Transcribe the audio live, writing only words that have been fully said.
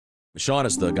Sean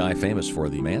is the guy famous for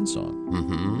the man song.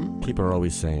 Mm-hmm. People are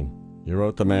always saying, you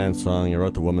wrote the man song, you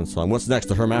wrote the woman song. What's next,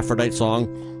 the Hermaphrodite song?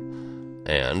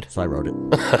 And? So I wrote it.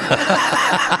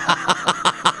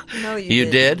 No,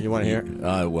 You did? You want to hear?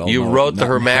 Well, You no, wrote no. the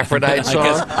Hermaphrodite song?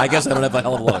 I guess I don't have a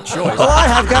hell of a lot of choice. Oh, I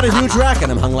have got a huge rack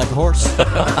and I'm hung like a horse. I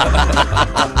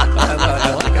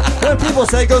like it. When people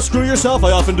say, go screw yourself,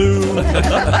 I often do.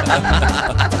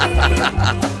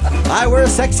 I wear a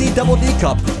sexy double D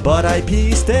cup, but I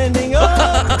pee standing up.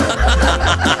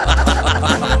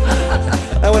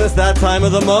 And when it's that time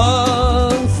of the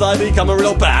month, I become a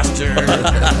real bastard.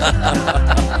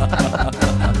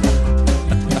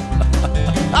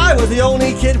 I was the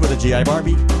only kid with a GI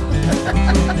Barbie.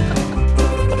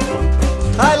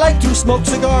 I like to smoke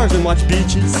cigars and watch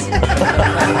beaches.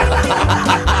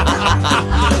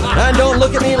 And don't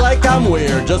look at me like I'm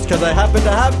weird just because I happen to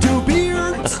have 2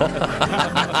 beards.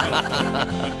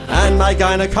 And my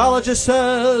gynecologist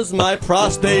says my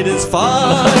prostate is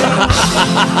fine.